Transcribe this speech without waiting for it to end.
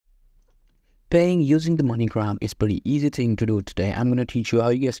Paying using the MoneyGram is pretty easy thing to do today. I'm going to teach you how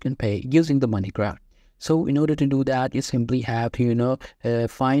you guys can pay using the MoneyGram. So in order to do that, you simply have to,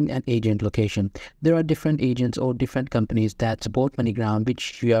 find an agent location. There are different agents or different companies that support MoneyGram,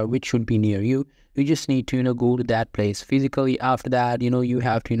 which should be near you. You just need to, go to that place physically. After that, you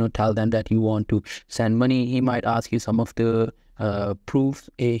have to, tell them that you want to send money. He might ask you some of the proofs.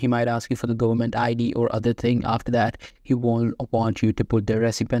 He might ask you for the government ID or other thing. After that, he won't want you to put the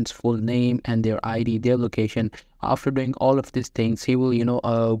recipient's full name and their ID, their location. After doing all of these things, he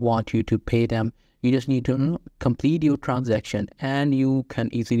will, want you to pay them. You just need to complete your transaction, and you can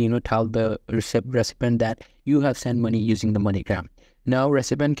easily, tell the recipient that you have sent money using the MoneyGram. Now,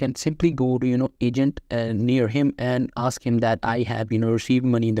 recipient can simply go to, agent near him and ask him that I have, received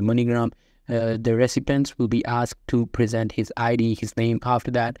money in the MoneyGram. The recipients will be asked to present his ID, his name.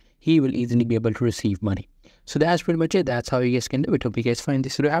 After that, he will easily be able to receive money. So that's pretty much it. That's how you guys can do it. Hope you guys find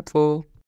this video helpful.